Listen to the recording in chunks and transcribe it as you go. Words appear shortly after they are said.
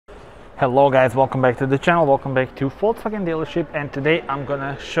Hello guys, welcome back to the channel, welcome back to Volkswagen dealership, and today I'm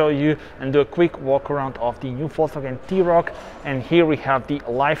gonna show you and do a quick walk around of the new Volkswagen T-ROC. And here we have the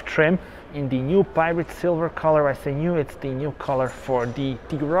Life trim in the new Pyrit silver color. I say new, it's the new color for the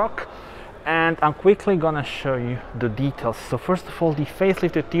T-ROC, and I'm quickly gonna show you the details. So first of all, the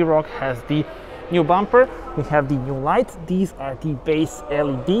facelifted T-ROC has the new bumper, we have the new lights, these are the base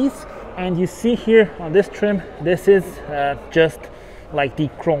LEDs, and you see here on this trim, this is just like the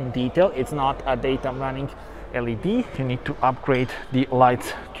chrome detail. It's not a daytime running LED. You need to upgrade the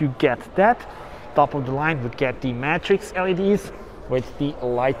lights to get that. Top of the line would get the matrix LEDs with the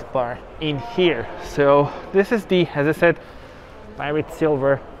light bar in here. So this is the, as I said, Pyrit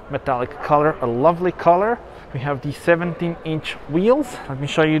silver metallic color, a lovely color. We have the 17-inch wheels. Let me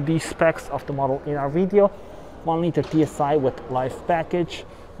show you the specs of the model in our video. 1 liter TSI with Life package.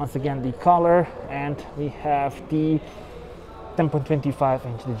 Once again, the color, and we have the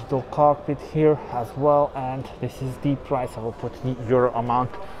 10.25-inch digital cockpit here as well, and this is the price. I will put the euro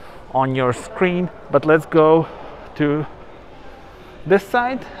amount on your screen, but let's go to this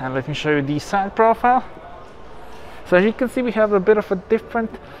side and let me show you the side profile. So as you can see, we have a bit of a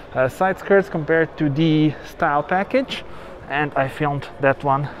different side skirts compared to the style package, and I filmed that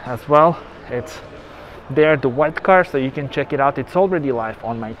one as well. It's there, the white car, so you can check it out. It's already live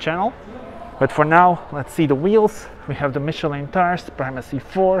on my channel. But for now, let's see the wheels. We have the Michelin tires, Primacy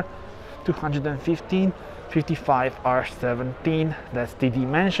 4, 215, 55 R17. That's the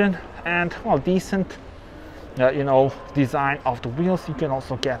dimension, and well, decent, design of the wheels. You can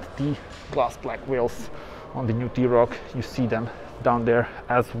also get the gloss black wheels on the new T-ROC. You see them down there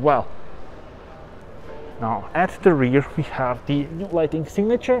as well. Now at the rear, we have the new lighting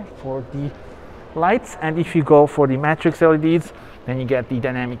signature for the lights, and if you go for the matrix LEDs, then you get the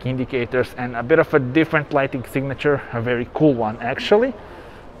dynamic indicators and a bit of a different lighting signature, a very cool one actually.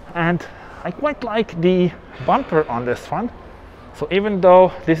 And I quite like the bumper on this one. So even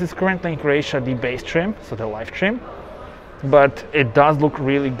though this is currently in Croatia the base trim, so the Life trim, but it does look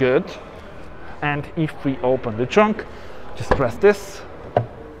really good. And if we open the trunk, just press this,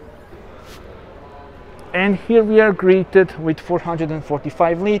 and here we are greeted with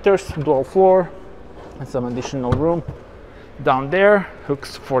 445 liters dual floor and some additional room down there,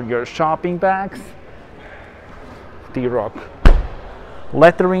 hooks for your shopping bags, T-ROC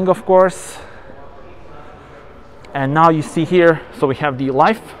lettering of course. And now you see here, so we have the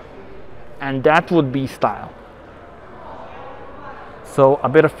Life, and that would be style. So a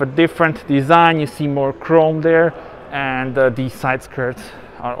bit of a different design. You see more chrome there, and the side skirts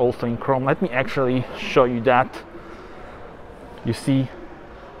are also in chrome. Let me actually show you that. You see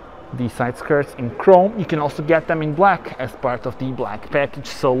the side skirts in chrome. You can also get them in black as part of the black package,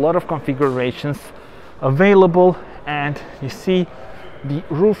 so a lot of configurations available. And you see the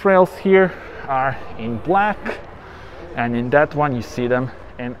roof rails here are in black, and in that one you see them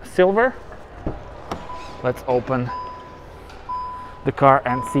in silver. Let's open the car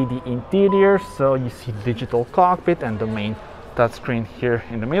and see the interior. So you see the digital cockpit and the main touchscreen here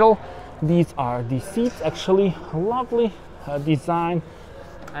in the middle. These are the seats, actually lovely design,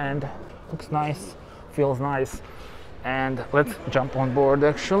 and looks nice, feels nice. And let's jump on board.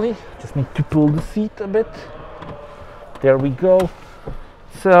 Actually, just need to pull the seat a bit. There we go.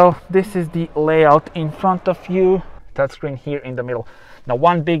 So this is the layout in front of you, touchscreen here in the middle. Now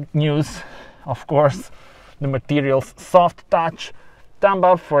one big news, of course, the materials, soft touch. Thumb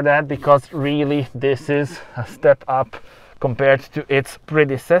up for that, because really this is a step up compared to its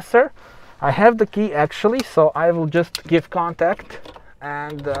predecessor. I have the key actually, so I will just give contact,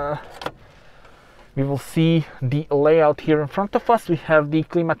 and we will see the layout here in front of us. We have the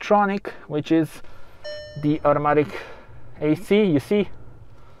Climatronic, which is the automatic AC. You see,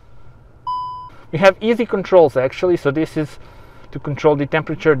 we have easy controls actually. So this is to control the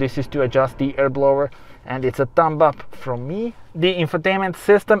temperature, this is to adjust the air blower, and it's a thumb up from me. The infotainment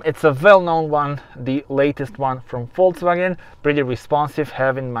system, it's a well-known one, the latest one from Volkswagen, pretty responsive.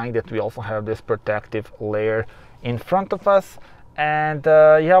 Have in mind that we also have this protective layer in front of us. And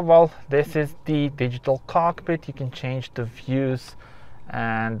yeah, well, this is the digital cockpit. You can change the views,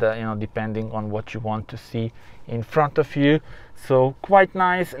 and depending on what you want to see in front of you. So quite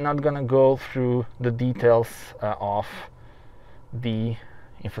nice. Not gonna go through the details of the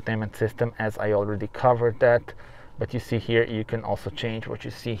infotainment system, as I already covered that. But you see here, you can also change what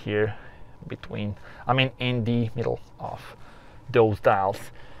you see here in the middle of those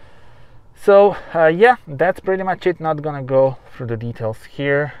dials. So yeah, that's pretty much it. Not gonna go through the details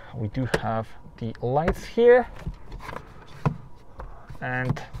here. We do have the lights here,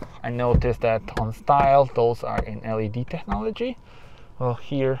 and I noticed that on style those are in LED technology. Well,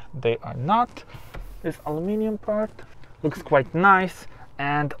 here they are not. This aluminum part looks quite nice.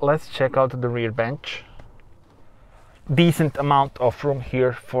 And let's check out the rear bench. Decent amount of room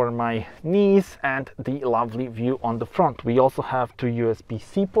here for my knees and the lovely view on the front. We also have two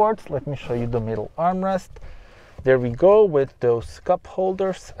USB-C ports. Let me show you the middle armrest. There we go, with those cup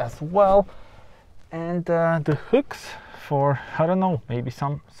holders as well. And the hooks for, I don't know, maybe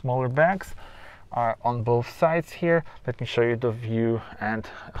some smaller bags are on both sides here. Let me show you the view and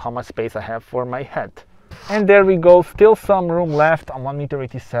how much space I have for my head. And there we go, still some room left on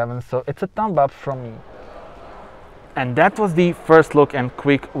 1.87 m, so it's a thumb up from me. And that was the first look and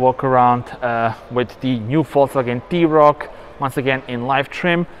quick walk around with the new Volkswagen T-ROC, once again in live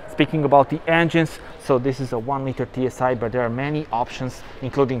trim. Speaking about the engines, so this is a 1-liter TSI, but there are many options,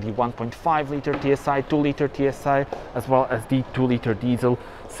 including the 1.5-liter TSI, 2-liter TSI, as well as the 2-liter diesel.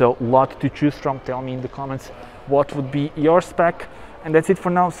 So a lot to choose from. Tell me in the comments what would be your spec. And that's it for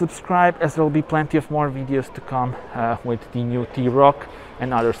now. Subscribe, as there will be plenty of more videos to come with the new T-ROC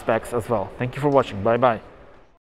and other specs as well. Thank you for watching. Bye bye.